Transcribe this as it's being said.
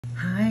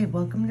Hi,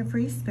 welcome to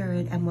Free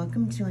Spirit and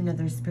welcome to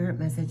another spirit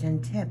message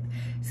and tip.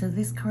 So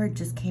this card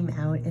just came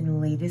out in the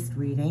latest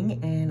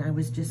reading and I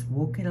was just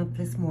woken up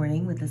this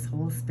morning with this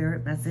whole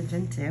spirit message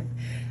and tip.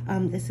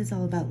 This is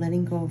all about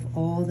letting go of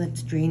all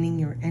that's draining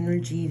your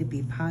energy to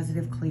be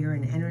positive, clear,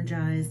 and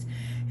energized.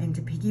 And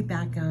to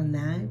piggyback on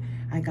that,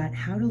 I got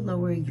how to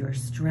lower your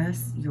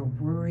stress, your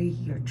worry,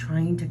 your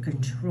trying to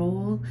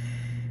control.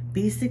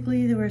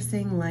 Basically, they were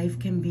saying life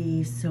can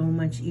be so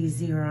much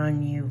easier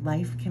on you.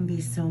 Life can be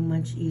so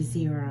much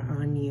easier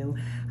on you.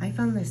 I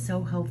found this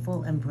so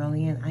helpful and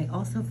brilliant. I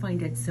also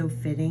find it so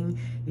fitting.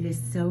 It is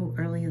so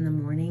early in the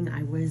morning.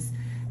 I was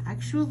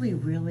actually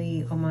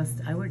really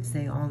almost, I would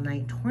say, all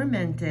night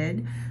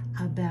tormented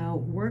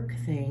about work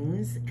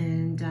things,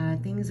 and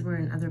things were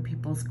in other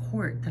people's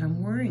court that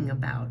I'm worrying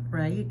about,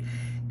 right?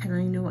 And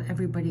I know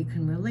everybody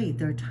can relate.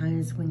 There are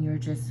times when you're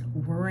just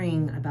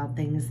worrying about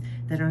things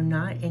that are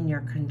not in your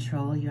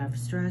control. You have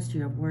stress,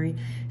 you have worry.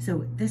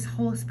 So this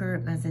whole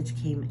spirit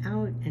message came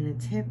out in a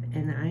tip,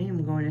 and I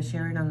am going to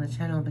share it on the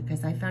channel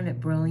because I found it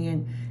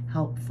brilliant,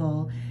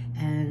 helpful,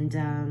 and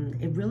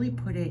it really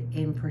put it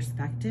in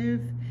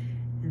perspective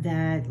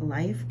that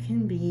life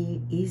can be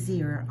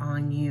easier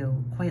on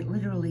you. Quite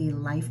literally,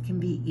 life can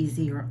be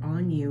easier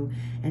on you,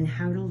 and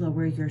how to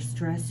lower your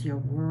stress, your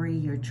worry,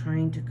 your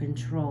trying to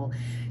control.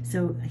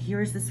 So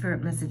here's the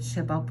spirit message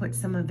tip. I'll put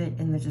some of it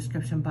in the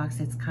description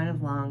box. It's kind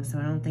of long, so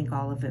I don't think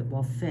all of it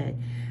will fit.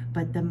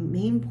 But the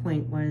main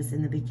point was,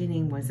 in the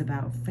beginning, was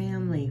about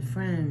family,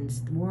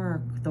 friends,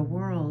 work, the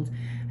world.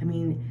 I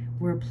mean,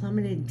 we're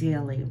plummeted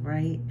daily,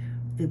 right?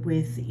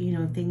 With, you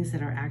know, things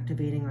that are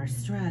activating our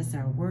stress,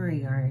 our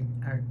worry,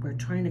 we're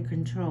trying to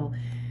control.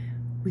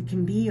 We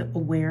can be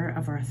aware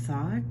of our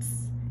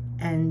thoughts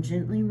and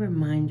gently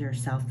remind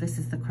yourself, this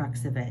is the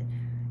crux of it,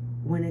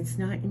 when it's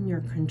not in your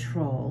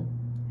control,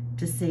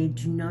 to say,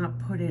 do not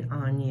put it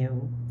on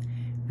you.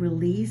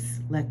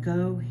 Release, let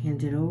go,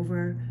 hand it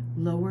over,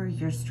 lower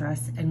your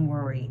stress and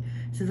worry.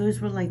 So those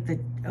were like the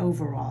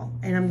overall,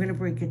 and I'm going to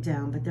break it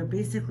down, but they're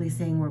basically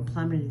saying we're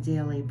plummeted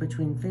daily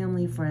between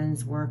family,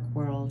 friends, work,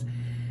 world.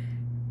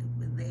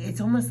 It's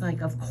almost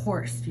like, of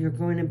course, you're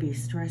going to be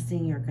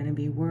stressing, you're going to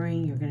be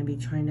worrying, you're going to be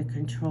trying to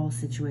control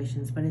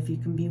situations. But if you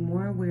can be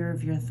more aware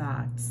of your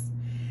thoughts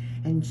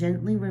and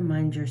gently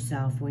remind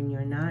yourself when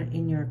you're not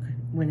in your,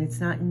 when it's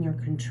not in your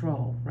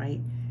control, right?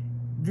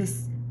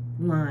 This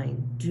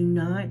line, do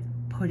not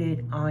put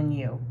it on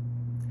you.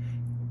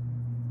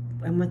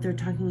 And what they're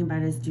talking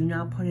about is, do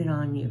not put it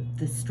on you.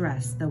 The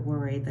stress, the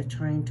worry, the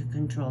trying to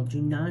control,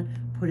 do not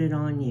put it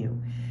on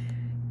you.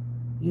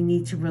 You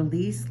need to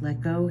release, let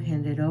go,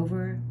 hand it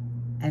over,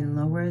 and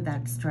lower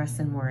that stress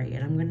and worry.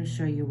 And I'm going to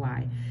show you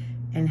why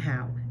and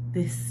how.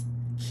 This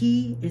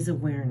key is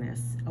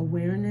awareness.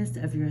 Awareness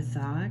of your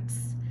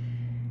thoughts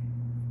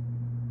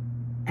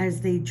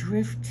as they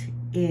drift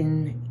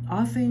in.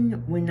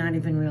 Often we're not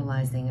even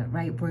realizing it,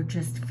 right? We're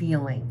just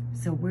feeling.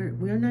 So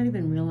we're not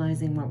even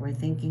realizing what we're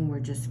thinking. We're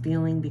just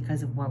feeling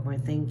because of what we're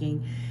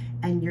thinking.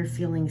 And you're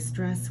feeling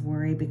stress,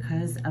 worry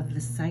because of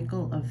the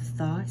cycle of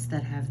thoughts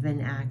that have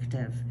been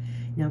active.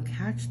 Now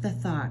catch the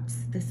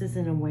thoughts. This is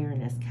an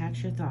awareness.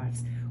 Catch your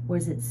thoughts.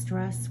 Was it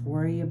stress,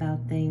 worry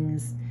about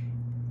things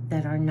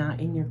that are not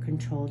in your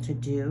control to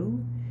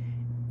do?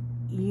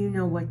 You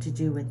know what to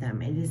do with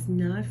them. It is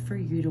not for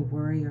you to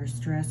worry or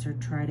stress or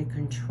try to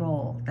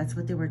control. That's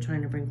what they were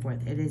trying to bring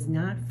forth. It is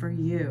not for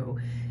you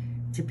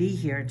to be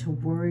here to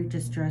worry,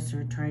 to stress,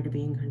 or try to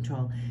be in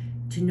control.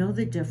 To know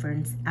the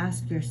difference,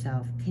 ask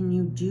yourself, can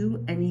you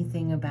do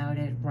anything about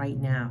it right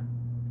now?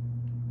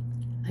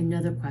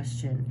 Another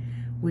question,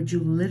 would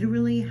you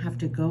literally have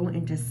to go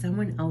into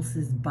someone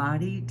else's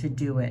body to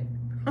do it?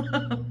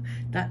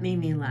 That made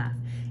me laugh.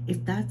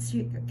 If that's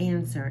your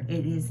answer,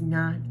 it is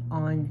not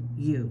on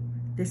you.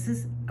 This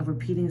is a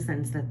repeating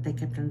sentence that they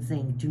kept on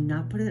saying. Do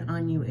not put it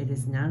on you. It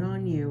is not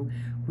on you.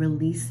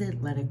 Release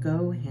it, let it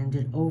go, hand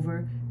it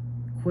over.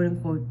 Quote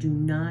unquote, do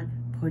not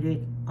put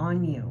it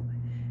on you.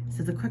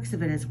 So the crux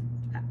of it is,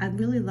 I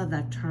really love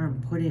that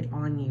term, put it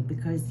on you,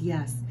 because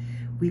yes,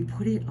 we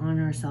put it on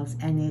ourselves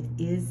and it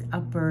is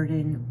a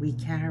burden we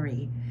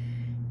carry.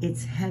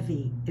 It's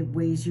heavy, it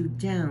weighs you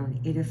down,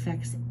 it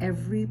affects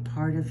every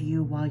part of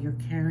you while you're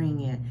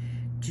carrying it.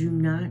 Do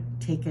not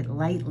take it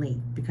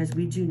lightly, because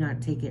we do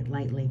not take it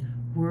lightly.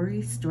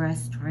 Worry,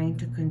 stress, trying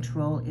to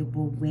control, it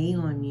will weigh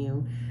on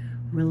you.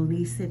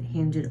 Release it,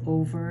 hand it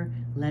over,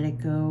 let it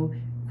go,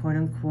 quote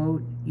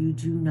unquote. You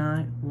do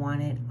not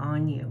want it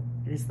on you.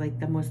 It is like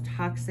the most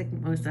toxic,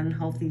 most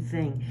unhealthy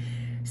thing.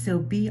 So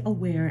be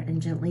aware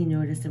and gently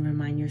notice and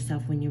remind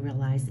yourself when you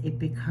realize it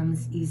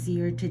becomes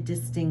easier to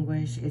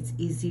distinguish. It's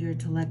easier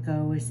to let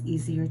go. It's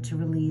easier to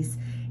release.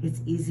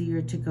 It's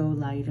easier to go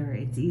lighter.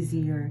 It's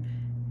easier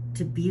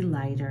to be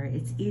lighter.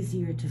 It's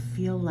easier to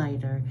feel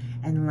lighter.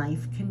 And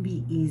life can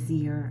be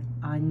easier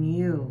on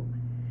you.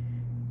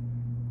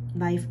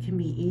 Life can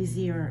be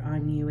easier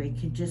on you. It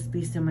could just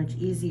be so much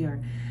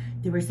easier.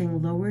 They were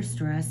saying lower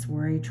stress,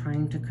 worry,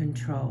 trying to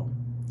control.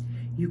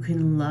 You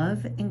can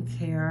love and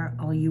care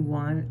all you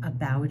want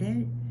about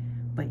it,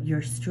 But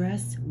your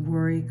stress,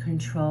 worry,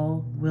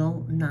 control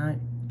will not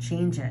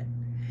change it.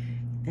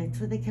 That's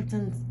what they kept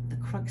on, the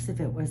crux of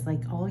it was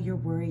like all your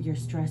worry, your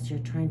stress, you're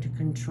trying to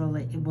control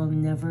it. It will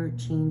never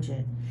change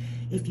it.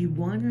 If you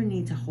want or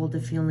need to hold a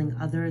feeling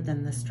other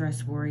than the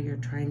stress, worry you're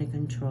trying to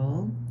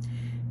control,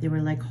 they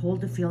were like,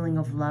 hold a feeling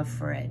of love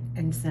for it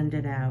and send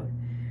it out.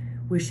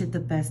 Wish it the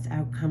best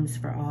outcomes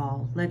for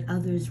all. Let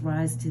others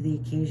rise to the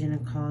occasion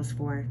it calls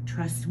for.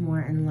 Trust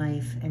more in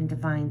life and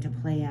divine to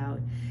play out.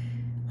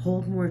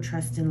 Hold more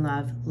trust in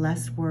love,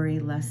 less worry,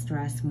 less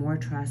stress, more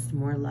trust,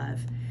 more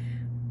love.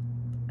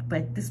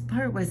 But this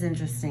part was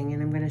interesting,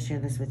 and I'm going to share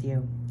this with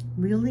you.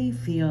 Really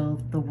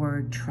feel the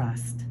word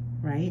trust,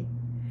 right?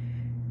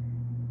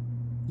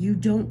 You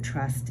don't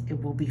trust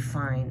it will be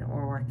fine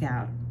or work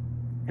out.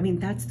 I mean,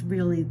 that's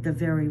really the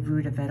very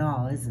root of it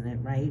all, isn't it,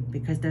 right?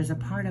 Because there's a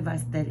part of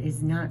us that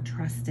is not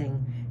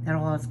trusting that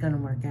all is going to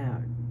work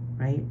out,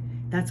 right?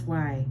 That's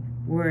why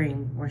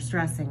worrying or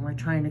stressing, we're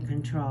trying to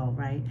control,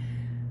 right?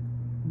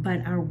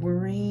 But our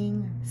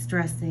worrying,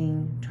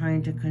 stressing,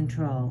 trying to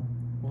control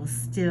will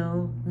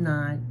still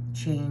not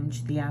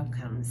change the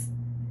outcomes.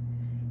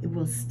 It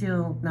will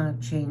still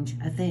not change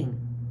a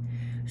thing.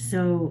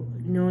 So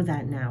know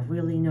that now,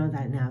 really know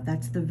that now.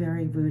 That's the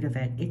very root of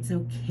it. It's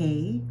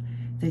okay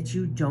that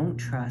you don't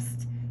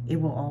trust it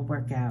will all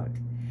work out.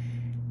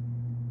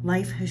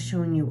 Life has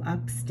shown you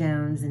ups,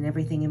 downs, and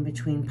everything in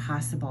between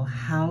possible.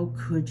 How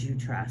could you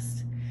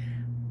trust?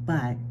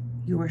 But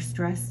your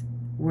stress,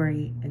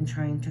 worry, and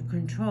trying to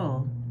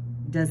control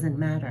doesn't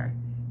matter.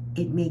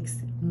 It makes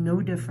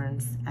no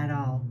difference at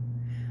all,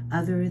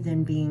 other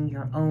than being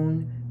your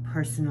own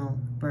personal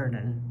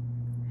burden.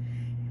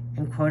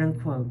 And quote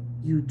unquote,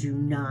 you do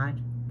not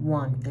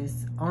want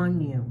this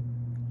on you.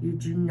 You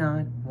do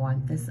not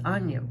want this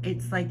on you.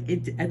 It's like,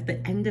 at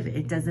the end of it,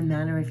 it doesn't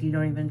matter if you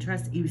don't even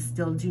trust, you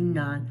still do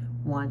not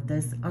want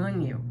this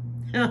on you.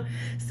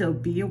 So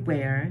be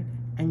aware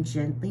and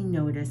gently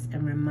notice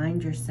and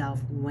remind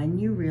yourself when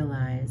you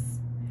realize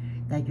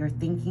that you're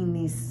thinking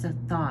these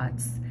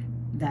thoughts,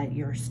 that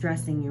you're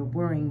stressing, you're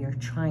worrying, you're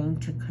trying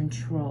to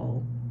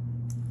control.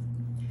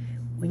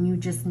 When you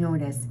just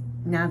notice,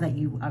 now that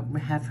you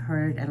have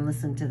heard and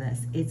listened to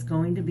this, it's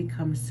going to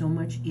become so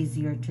much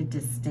easier to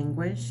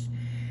distinguish.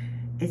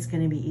 It's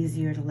going to be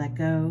easier to let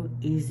go,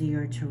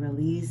 easier to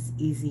release,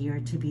 easier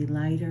to be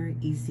lighter,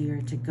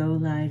 easier to go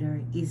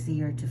lighter,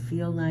 easier to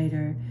feel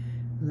lighter.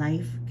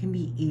 Life can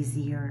be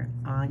easier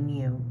on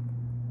you.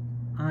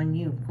 On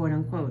you, quote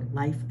unquote.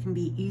 Life can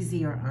be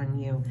easier on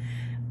you.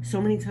 So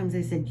many times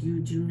I said, you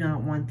do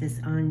not want this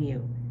on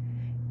you.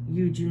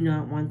 You do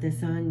not want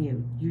this on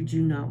you. You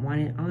do not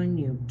want it on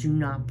you. Do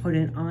not put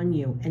it on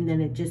you. And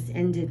then it just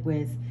ended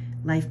with,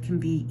 life can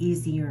be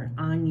easier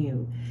on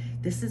you.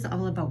 This is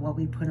all about what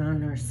we put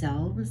on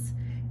ourselves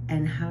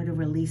and how to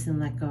release and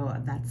let go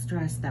of that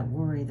stress, that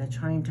worry, the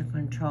trying to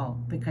control,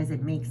 because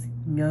it makes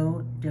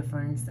no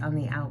difference on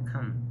the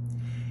outcome.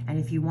 And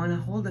if you want to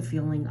hold a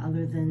feeling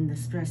other than the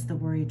stress, the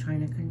worry,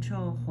 trying to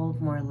control, hold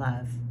more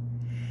love.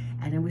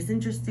 And it was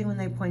interesting when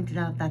they pointed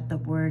out that the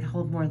word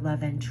hold more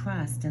love and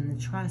trust, and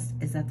the trust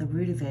is at the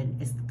root of it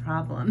is the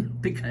problem,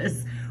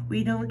 because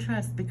we don't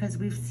trust, because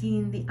we've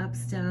seen the ups,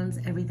 downs,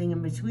 everything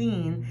in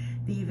between,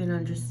 to even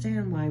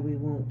understand why we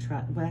won't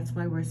trust. That's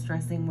why we're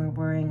stressing, we're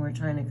worrying, we're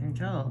trying to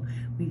control.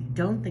 We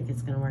don't think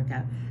it's going to work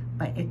out,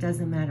 but it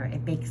doesn't matter.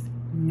 It makes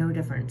no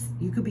difference.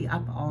 You could be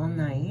up all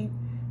night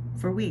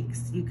for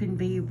weeks. You can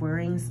be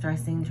worrying,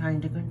 stressing,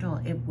 trying to control.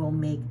 It will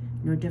make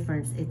no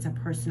difference. It's a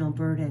personal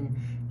burden.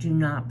 Do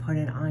not put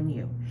it on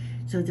you.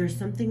 So there's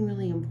something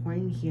really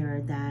important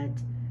here, that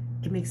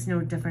it makes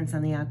no difference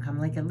on the outcome.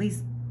 Like, at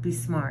least be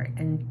smart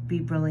and be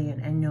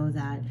brilliant and know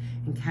that,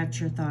 and catch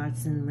your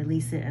thoughts and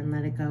release it and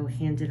let it go,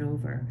 hand it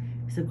over.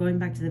 So going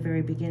back to the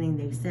very beginning,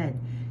 they said,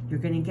 you're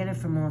going to get it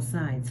from all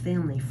sides: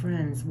 family,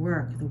 friends,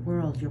 work, the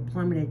world. You're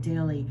plummeted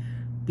daily.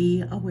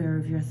 Be aware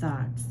of your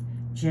thoughts.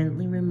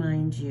 Gently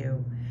remind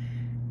you,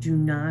 do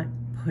not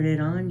put it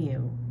on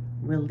you.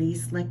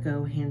 Release, let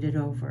go, hand it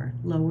over.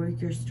 Lower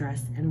your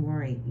stress and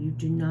worry. You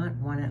do not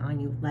want it on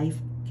you. Life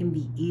can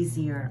be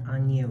easier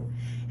on you.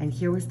 And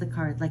here was the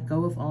card: let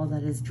go of all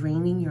that is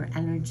draining your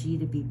energy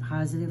to be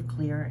positive,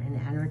 clear, and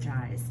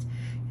energized.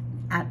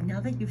 Now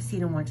that you've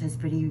seen and watched this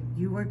video,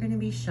 you are going to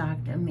be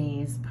shocked,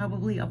 amazed,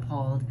 probably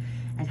appalled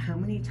at how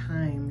many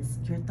times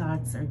your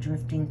thoughts are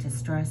drifting to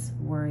stress,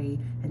 worry,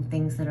 and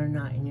things that are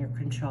not in your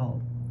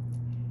control.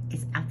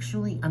 It's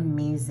actually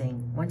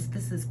amazing once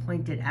this is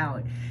pointed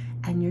out,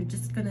 and you're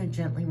just going to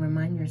gently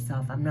remind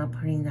yourself, I'm not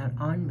putting that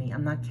on me.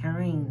 I'm not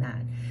carrying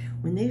that.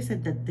 When they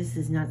said that this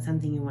is not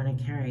something you want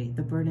to carry,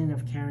 the burden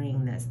of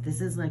carrying this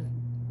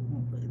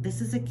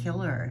is a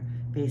killer,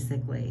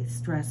 basically.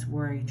 Stress,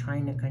 worry,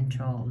 trying to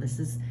control.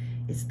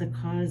 It's the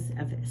cause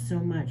of so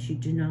much. You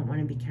do not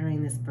want to be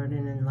carrying this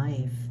burden in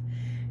life.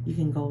 You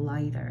can go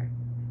lighter.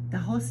 The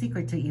whole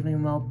secret to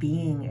even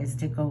well-being is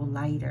to go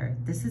lighter.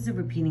 This is a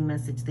repeating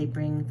message they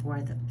bring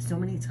forth so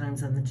many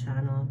times on the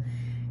channel.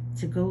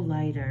 To go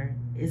lighter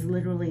is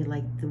literally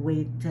like the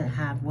way to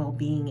have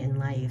well-being in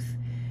life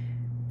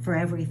for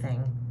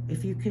everything.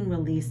 If you can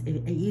release,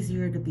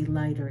 easier to be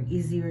lighter,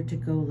 easier to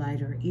go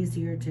lighter,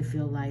 easier to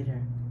feel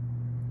lighter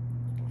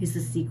is the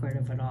secret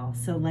of it all.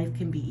 So life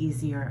can be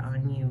easier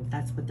on you.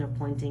 That's what they're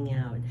pointing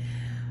out.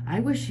 I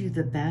wish you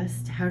the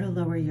best. How to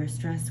lower your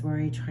stress,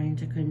 worry, trying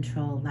to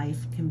control.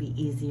 Life can be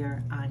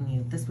easier on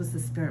you. This was the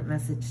spirit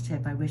message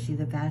tip. I wish you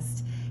the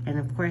best. And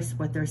of course,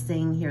 what they're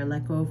saying here,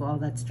 let go of all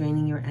that's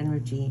draining your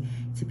energy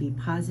to be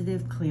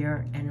positive,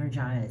 clear,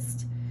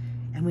 energized.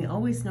 And we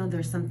always know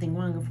there's something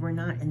wrong if we're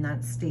not in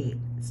that state.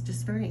 It's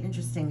just very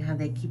interesting how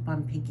they keep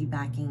on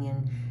piggybacking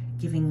and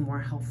giving more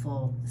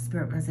helpful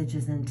spirit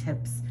messages and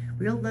tips.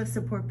 Real love,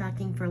 support,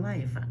 backing for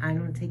life. I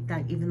don't take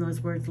that, even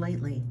those words,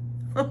 lightly.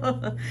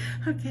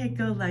 Okay,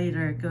 go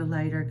lighter, go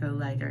lighter, go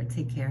lighter.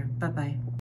 Take care. Bye-bye.